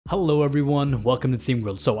Hello everyone, welcome to Theme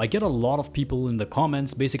World. So I get a lot of people in the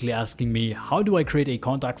comments basically asking me, how do I create a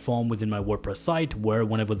contact form within my WordPress site where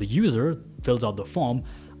whenever the user fills out the form,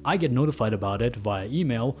 I get notified about it via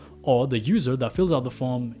email, or the user that fills out the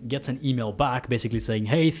form gets an email back basically saying,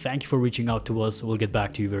 hey, thank you for reaching out to us, we'll get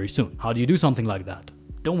back to you very soon. How do you do something like that?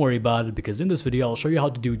 Don't worry about it, because in this video I'll show you how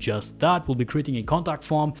to do just that. We'll be creating a contact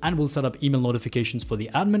form and we'll set up email notifications for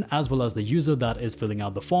the admin as well as the user that is filling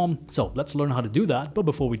out the form. So let's learn how to do that, but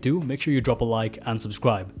before we do, make sure you drop a like and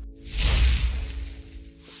subscribe.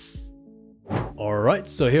 Alright,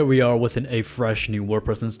 so here we are within a fresh new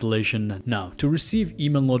WordPress installation. Now, to receive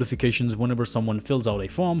email notifications whenever someone fills out a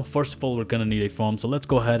form, first of all, we're gonna need a form. So let's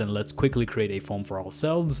go ahead and let's quickly create a form for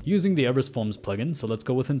ourselves using the Everest Forms plugin. So let's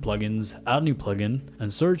go within plugins, add new plugin,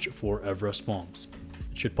 and search for Everest Forms.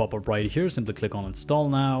 It should pop up right here. Simply click on install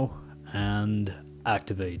now and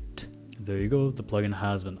activate. There you go, the plugin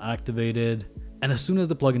has been activated. And as soon as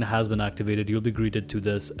the plugin has been activated, you'll be greeted to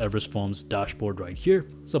this Everest Forms dashboard right here.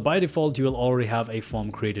 So by default, you will already have a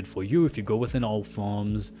form created for you. If you go within all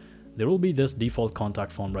forms, there will be this default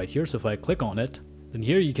contact form right here. So if I click on it, then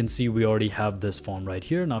here you can see we already have this form right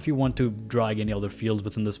here. Now, if you want to drag any other fields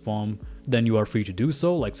within this form, then you are free to do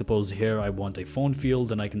so. Like suppose here I want a phone field,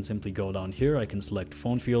 then I can simply go down here. I can select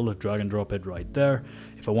phone field, drag and drop it right there.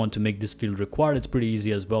 If I want to make this field required, it's pretty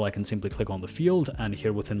easy as well. I can simply click on the field, and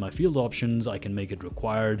here within my field options, I can make it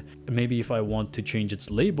required. Maybe if I want to change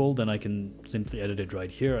its label, then I can simply edit it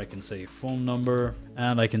right here. I can say phone number,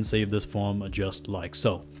 and I can save this form just like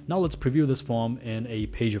so. Now let's preview this form in a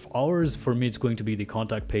page of ours. For me, it's going to be the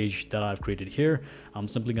contact page that I've created here. I'm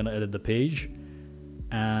simply going to edit the page.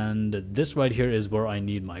 And this right here is where I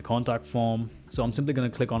need my contact form. So I'm simply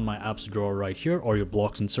going to click on my apps drawer right here, or your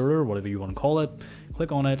blocks inserter, whatever you want to call it.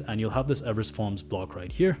 Click on it and you'll have this Everest Forms block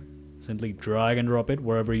right here. Simply drag and drop it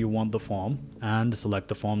wherever you want the form and select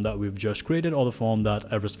the form that we've just created or the form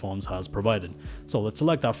that Everest Forms has provided. So let's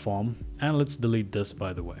select that form and let's delete this,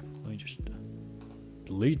 by the way. Let me just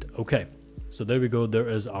delete. Okay. So there we go, there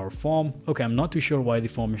is our form. Okay, I'm not too sure why the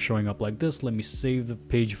form is showing up like this. Let me save the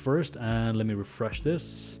page first and let me refresh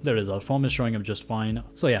this. There it is, our form is showing up just fine.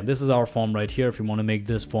 So yeah, this is our form right here. If you want to make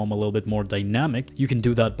this form a little bit more dynamic, you can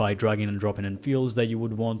do that by dragging and dropping in fields that you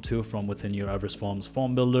would want to from within your Everest Forms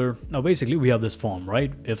form builder. Now basically we have this form,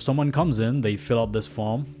 right? If someone comes in, they fill out this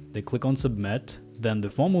form, they click on submit, then the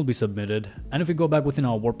form will be submitted. And if we go back within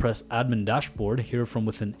our WordPress admin dashboard here from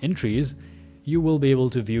within entries, you will be able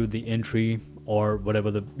to view the entry or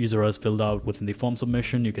whatever the user has filled out within the form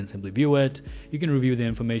submission. You can simply view it, you can review the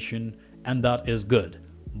information, and that is good.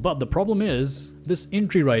 But the problem is, this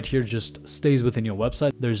entry right here just stays within your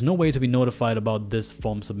website. There's no way to be notified about this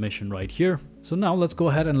form submission right here. So now let's go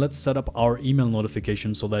ahead and let's set up our email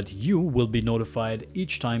notification so that you will be notified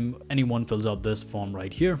each time anyone fills out this form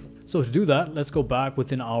right here. So to do that, let's go back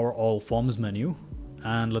within our all forms menu.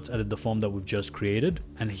 And let's edit the form that we've just created.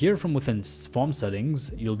 And here from within form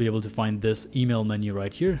settings, you'll be able to find this email menu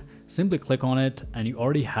right here. Simply click on it and you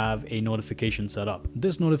already have a notification set up.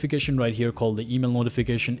 This notification right here called the email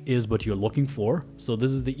notification is what you're looking for. So this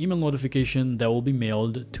is the email notification that will be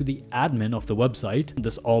mailed to the admin of the website.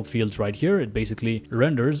 This all fields right here, it basically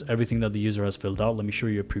renders everything that the user has filled out. Let me show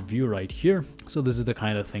you a preview right here. So this is the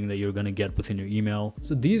kind of thing that you're going to get within your email.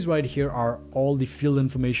 So these right here are all the field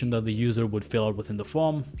information that the user would fill out within the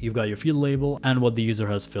form. You've got your field label and what the user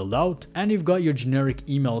has filled out, and you've got your generic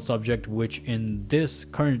email subject, which in this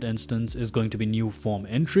current instance is going to be new form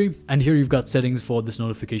entry. And here you've got settings for this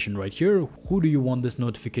notification right here. Who do you want this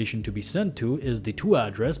notification to be sent to is the to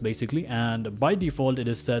address basically, and by default it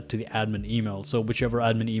is set to the admin email. So whichever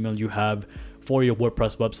admin email you have for your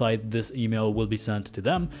WordPress website, this email will be sent to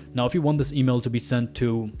them. Now, if you want this email to be sent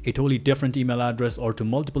to a totally different email address or to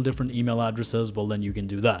multiple different email addresses, well, then you can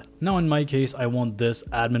do that. Now, in my case, I want this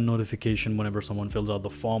admin notification whenever someone fills out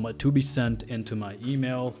the form to be sent into my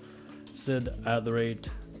email,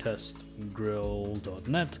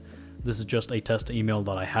 sid@testgrill.net. This is just a test email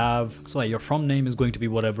that I have. So your from name is going to be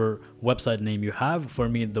whatever website name you have. For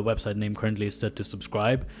me, the website name currently is set to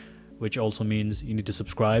subscribe, which also means you need to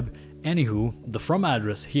subscribe. Anywho, the from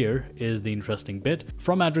address here is the interesting bit.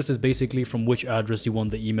 From address is basically from which address you want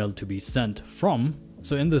the email to be sent from.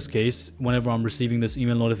 So in this case, whenever I'm receiving this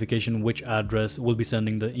email notification, which address will be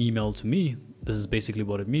sending the email to me, this is basically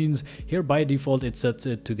what it means. Here by default, it sets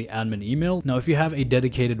it to the admin email. Now, if you have a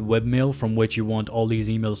dedicated webmail from which you want all these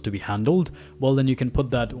emails to be handled, well, then you can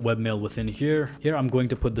put that webmail within here. Here, I'm going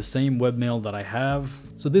to put the same webmail that I have.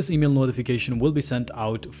 So this email notification will be sent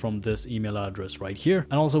out from this email address right here.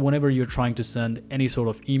 And also whenever you're trying to send any sort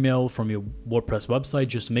of email from your WordPress website,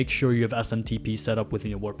 just make sure you have SMTP set up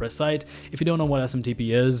within your WordPress site. If you don't know what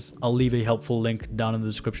SMTP is, I'll leave a helpful link down in the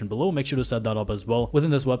description below. Make sure to set that up as well.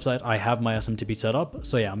 Within this website, I have my SMTP set up.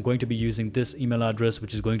 So yeah, I'm going to be using this email address,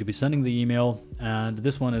 which is going to be sending the email, and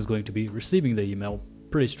this one is going to be receiving the email.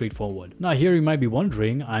 Pretty straightforward. Now here you might be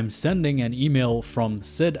wondering, I'm sending an email from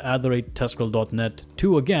sid@testgrill.net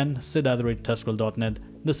to again sid@testgrill.net.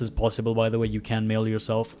 This is possible, by the way. You can mail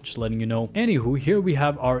yourself, just letting you know. Anywho, here we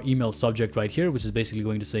have our email subject right here, which is basically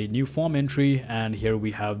going to say new form entry, and here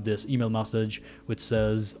we have this email message which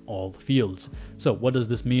says all fields. So what does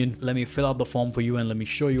this mean? Let me fill out the form for you and let me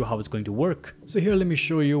show you how it's going to work. So here, let me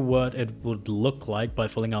show you what it would look like by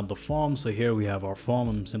filling out the form. So here we have our form.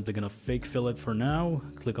 I'm simply gonna fake fill it for now.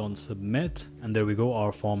 Click on submit, and there we go,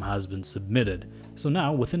 our form has been submitted. So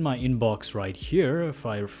now within my inbox right here, if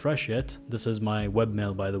I refresh it, this is my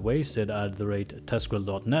webmail, by the way,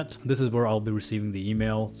 sid@testgrill.net. This is where I'll be receiving the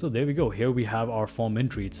email. So there we go. Here we have our form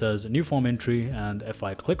entry. It says new form entry, and if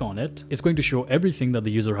I click on it, it's going to show everything that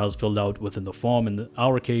the user has filled out within the form. In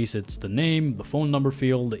our case, it's the name, the phone number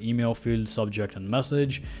field, the email field, subject, and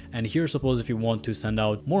message. And here, suppose if you want to send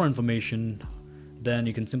out more information, then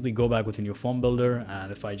you can simply go back within your form builder,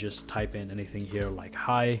 and if I just type in anything here like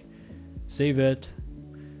hi, save it,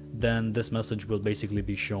 then this message will basically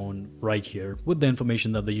be shown right here with the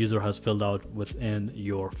information that the user has filled out within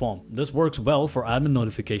your form. This works well for admin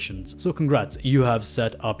notifications. So congrats, you have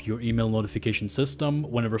set up your email notification system.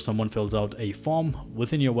 Whenever someone fills out a form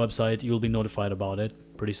within your website, you'll be notified about it.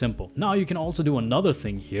 Pretty simple. Now you can also do another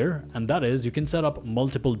thing here, and that is you can set up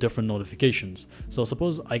multiple different notifications. So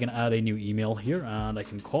suppose I can add a new email here and I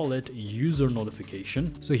can call it user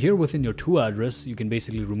notification. So here within your to address, you can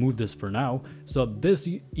basically remove this for now. So this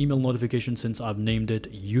email notification, since I've named it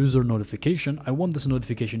user notification, I want this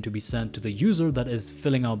notification to be sent to the user that is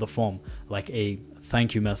filling out the form, like a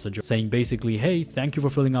thank you message saying basically, hey, thank you for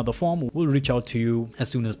filling out the form. We'll reach out to you as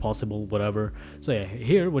soon as possible, whatever. So yeah,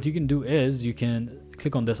 here what you can do is you can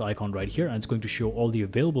click on this icon right here, and it's going to show all the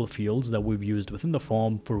available fields that we've used within the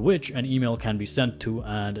form for which an email can be sent to.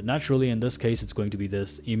 And naturally, in this case, it's going to be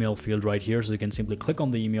this email field right here. So you can simply click on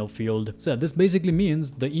the email field. So this basically means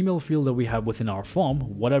the email field that we have within our form,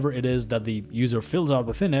 whatever it is that the user fills out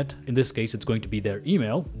within it, in this case, it's going to be their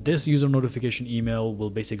email. This user notification email will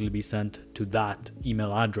basically be sent to that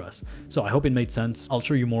email address. So I hope it made sense. I'll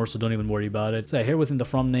show you more, so don't even worry about it. So here within the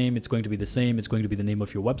from name, it's going to be the same. It's going to be the name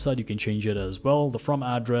of your website. You can change it as well. The from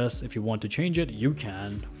address, if you want to change it, you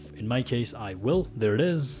can. In my case, I will. There it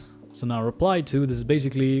is. So now reply to, this is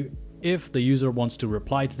basically if the user wants to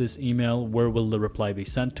reply to this email, where will the reply be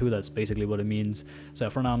sent to? That's basically what it means. So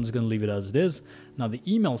for now, I'm just going to leave it as it is. Now the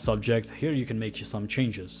email subject, here you can make some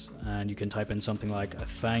changes, and you can type in something like a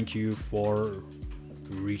thank you for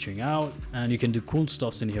reaching out, and you can do cool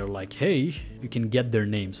stuffs in here like, hey, you can get their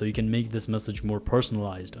name, so you can make this message more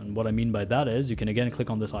personalized. And what I mean by that is you can again click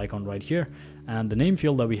on this icon right here, and the name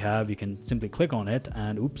field that we have, you can simply click on it,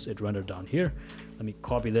 and oops, it rendered down here. Let me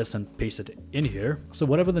copy this and paste it in here. So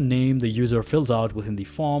whatever the name the user fills out within the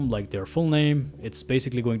form, like their full name, it's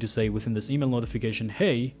basically going to say within this email notification,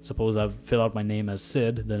 hey, suppose I've filled out my name as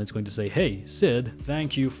Sid, then it's going to say, hey, Sid,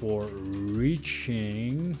 thank you for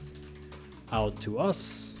reaching out to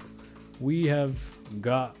us. We have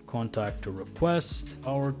got contact request.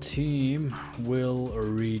 Our team will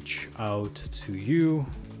reach out to you.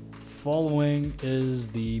 Following is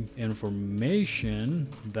the information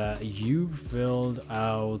that you filled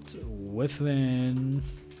out within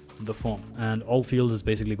the form, and all fields is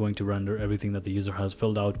basically going to render everything that the user has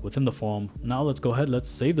filled out within the form. Now let's go ahead, let's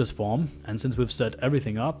save this form, and since we've set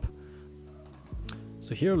everything up,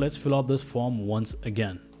 so here let's fill out this form once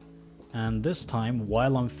again. And this time,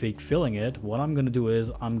 while I'm fake filling it, what I'm gonna do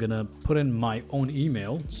is I'm gonna put in my own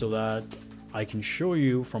email so that I can show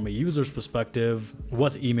you from a user's perspective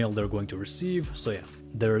what email they're going to receive. So yeah,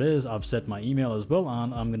 there it is. I've set my email as well,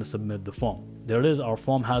 and I'm gonna submit the form. There it is. Our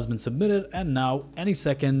form has been submitted, and now any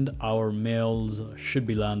second our mails should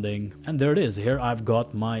be landing. And there it is. Here I've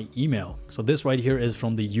got my email. So this right here is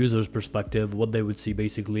from the user's perspective, what they would see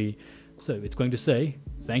basically. So it's going to say,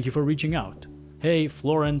 thank you for reaching out. Hey,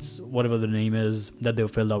 Florence, whatever the name is that they've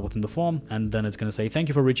filled out within the form. And then it's going to say, thank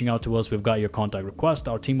you for reaching out to us. We've got your contact request.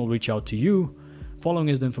 Our team will reach out to you. Following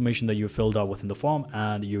is the information that you filled out within the form,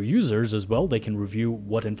 and your users as well, they can review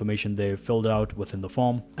what information they filled out within the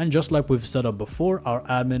form. And just like we've set up before, our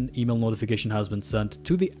admin email notification has been sent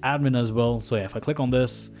to the admin as well. So yeah, if I click on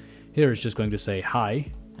this, here it's just going to say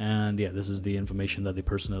hi. And yeah, this is the information that the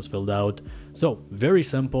person has filled out. So very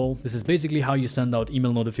simple. This is basically how you send out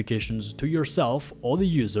email notifications to yourself or the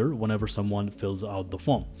user whenever someone fills out the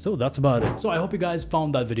form. So that's about it. So I hope you guys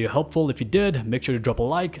found that video helpful. If you did, make sure to drop a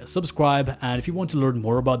like, subscribe, and if you want to learn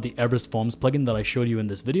more about the Everest Forms plugin that I showed you in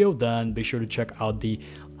this video, then be sure to check out the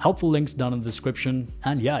helpful links down in the description.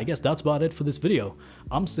 And yeah, I guess that's about it for this video.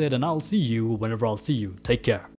 I'm Sid, and I'll see you whenever I'll see you. Take care.